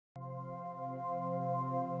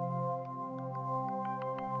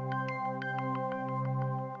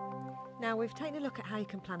Now, we've taken a look at how you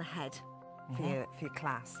can plan ahead for your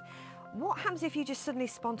class. What happens if you just suddenly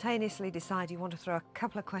spontaneously decide you want to throw a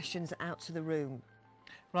couple of questions out to the room?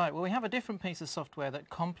 Right, well, we have a different piece of software that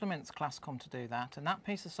complements ClassComm to do that, and that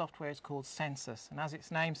piece of software is called Cens Us, and as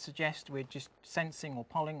its name suggests, we're just sensing or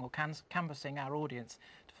polling or canvassing our audience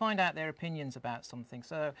to find out their opinions about something.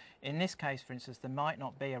 So in this case, for instance, there might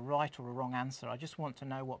not be a right or a wrong answer. I just want to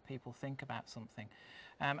know what people think about something.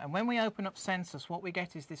 And when we open up Cens Us, what we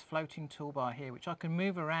get is this floating toolbar here, which I can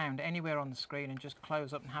move around anywhere on the screen and just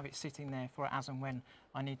close up and have it sitting there for as and when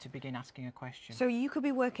I need to begin asking a question. So you could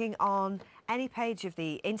be working on any page of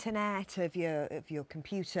the internet, of your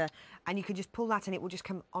computer, and you could just pull that and it will just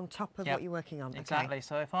come on top of what you're working on. Exactly. Okay.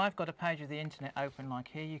 So if I've got a page of the internet open like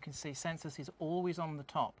here, you can see Cens Us is always on the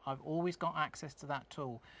top. I've always got access to that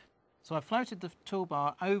tool. So I've floated the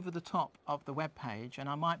toolbar over the top of the web page, and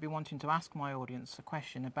I might be wanting to ask my audience a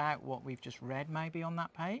question about what we've just read maybe on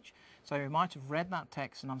that page. So we might have read that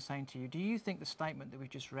text and I'm saying to you, do you think the statement that we've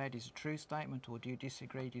just read is a true statement, or do you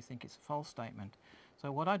disagree? Do you think it's a false statement?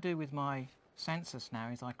 So what I do with my Cens Us now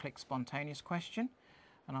is I click spontaneous question,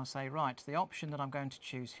 and I'll say, right, the option that I'm going to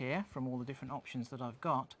choose here from all the different options that I've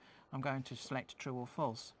got, I'm going to select true or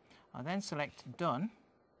false. I then select done,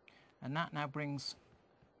 and that now brings,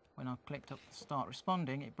 when I've clicked up start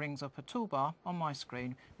responding, it brings up a toolbar on my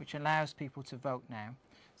screen which allows people to vote now.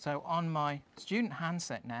 So on my student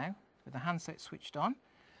handset now, with the handset switched on,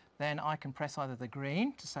 then I can press either the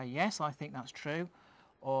green to say yes, I think that's true,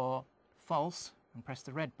 or false and press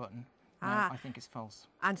the red button. No, I think it's false.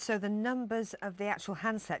 And so the numbers of the actual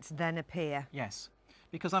handsets then appear? Yes,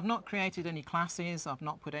 because I've not created any classes, I've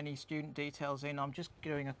not put any student details in, I'm just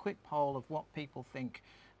doing a quick poll of what people think,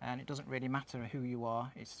 and it doesn't really matter who you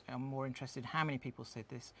are. I'm more interested in how many people said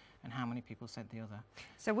this and how many people said the other.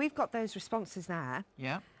 So we've got those responses now.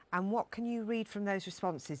 Yeah. And what can you read from those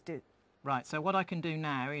responses? Right, so what I can do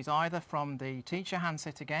now is either from the teacher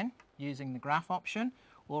handset again, using the graph option,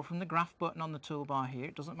 or from the graph button on the toolbar here.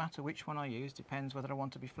 It doesn't matter which one I use, depends whether I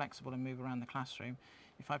want to be flexible and move around the classroom.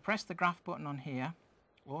 If I press the graph button on here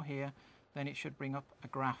or here, then it should bring up a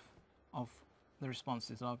graph of the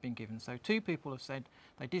responses that I've been given. So 2 people have said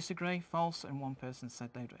they disagree, false, and 1 person said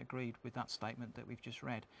they'd agreed with that statement that we've just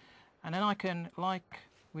read. And then I can, like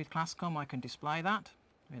with ClassComm, I can display that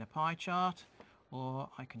in a pie chart, or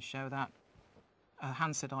I can show that a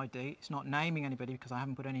handset ID. It's not naming anybody because I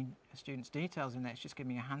haven't put any students' details in there. It's just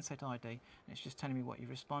giving me a handset ID, and it's just telling me what you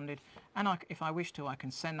responded. And if I wish to, I can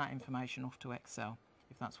send that information off to Excel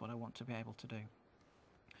if that's what I want to be able to do.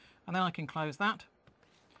 And then I can close that,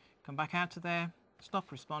 come back out to there,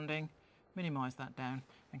 stop responding, minimize that down,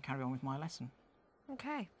 and carry on with my lesson.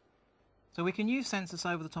 Okay. So we can use Cens Us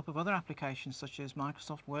over the top of other applications such as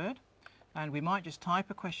Microsoft Word. And we might just type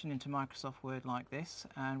a question into Microsoft Word like this,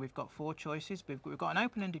 and we've got 4 choices. We've got an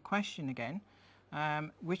open-ended question again.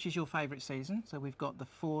 Which is your favourite season? So we've got the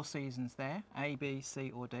 4 seasons there, A, B,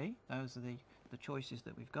 C or D. Those are the choices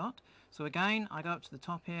that we've got. So again, I go up to the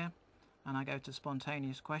top here and I go to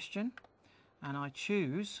spontaneous question, and I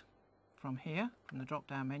choose from here, from the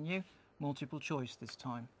drop-down menu, multiple choice this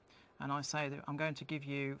time. And I say that I'm going to give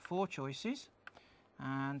you 4 choices,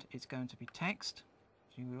 and it's going to be text.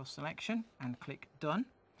 Do your selection and click done,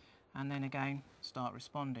 and then again start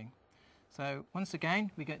responding. So once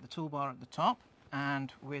again we get the toolbar at the top,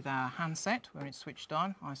 and with our handset when it's switched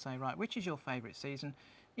on, I say, right, which is your favourite season?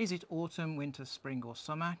 Is it autumn, winter, spring or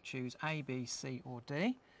summer? Choose A, B, C or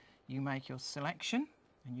D. You make your selection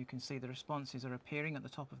and you can see the responses are appearing at the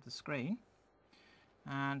top of the screen.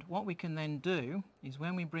 And what we can then do is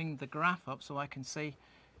when we bring the graph up so I can see,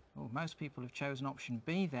 oh, most people have chosen option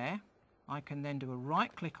B there, I can then do a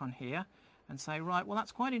right click on here and say, right, well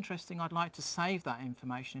that's quite interesting, I'd like to save that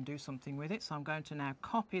information and do something with it. So I'm going to now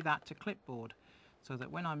copy that to clipboard so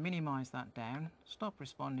that when I minimize that down, stop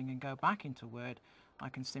responding and go back into Word, I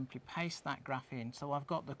can simply paste that graph in. So I've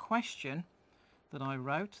got the question that I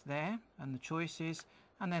wrote there and the choices,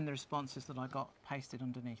 and then the responses that I got pasted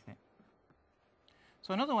underneath it.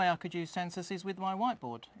 So another way I could use Cens Us is with my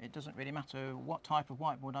whiteboard. It doesn't really matter what type of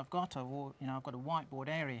whiteboard I've got. I've got a whiteboard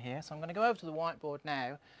area here, so I'm going to go over to the whiteboard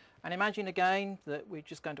now, and imagine again that we're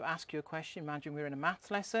just going to ask you a question. Imagine we're in a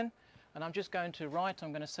maths lesson, and I'm just going to write.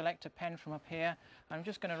 I'm going to select a pen from up here, and I'm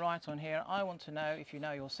just going to write on here, I want to know if you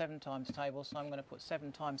know your 7 times table, so I'm going to put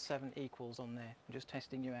 7 times 7 equals on there. I'm just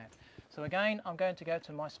testing you out. So again, I'm going to go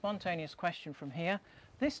to my spontaneous question from here.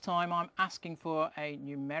 This time I'm asking for a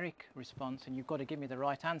numeric response, and you've got to give me the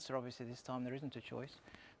right answer. Obviously this time there isn't a choice.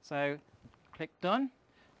 So click done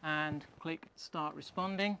and click start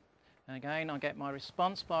responding, and again I get my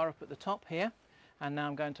response bar up at the top here, And now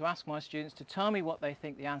I'm going to ask my students to tell me what they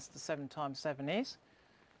think the answer to 7 times 7 is.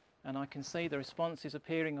 And I can see the responses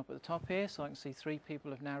appearing up at the top here, so I can see 3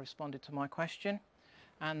 people have now responded to my question.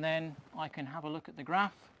 And then I can have a look at the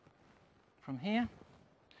graph from here,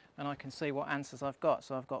 and I can see what answers I've got.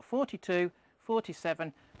 So I've got 42,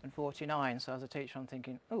 47 and 49. So as a teacher I'm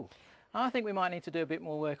thinking, oh, I think we might need to do a bit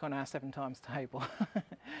more work on our 7 times table.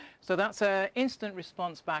 So that's an instant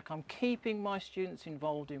response back. I'm keeping my students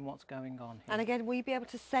involved in what's going on here. And again, will you be able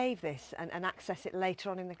to save this and access it later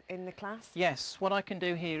on in the class? Yes, what I can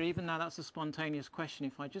do here, even though that's a spontaneous question,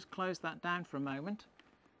 if I just close that down for a moment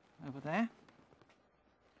over there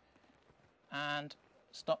and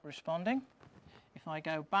stop responding, if I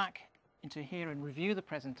go back into here and review the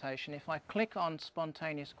presentation, if I click on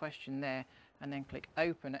spontaneous question there and then click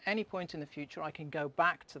open, at any point in the future I can go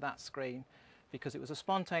back to that screen, because it was a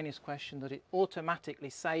spontaneous question that it automatically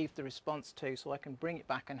saved the response to, so I can bring it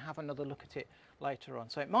back and have another look at it later on.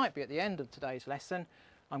 So it might be at the end of today's lesson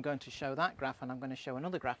I'm going to show that graph, and I'm going to show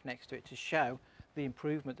another graph next to it to show the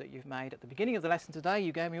improvement that you've made. At the beginning of the lesson today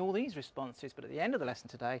you gave me all these responses, but at the end of the lesson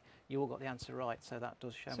today you all got the answer right, so that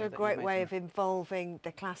does show me that. So a great way of involving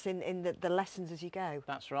the class in the lessons as you go.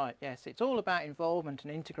 That's right, yes. It's all about involvement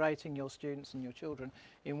and integrating your students and your children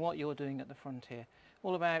in what you're doing at the front here.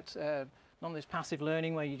 All about none of this passive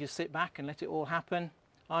learning where you just sit back and let it all happen.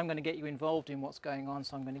 I'm going to get you involved in what's going on,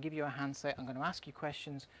 so I'm going to give you a handset, I'm going to ask you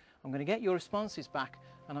questions, I'm going to get your responses back,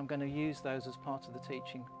 and I'm going to use those as part of the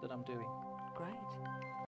teaching that I'm doing. Great.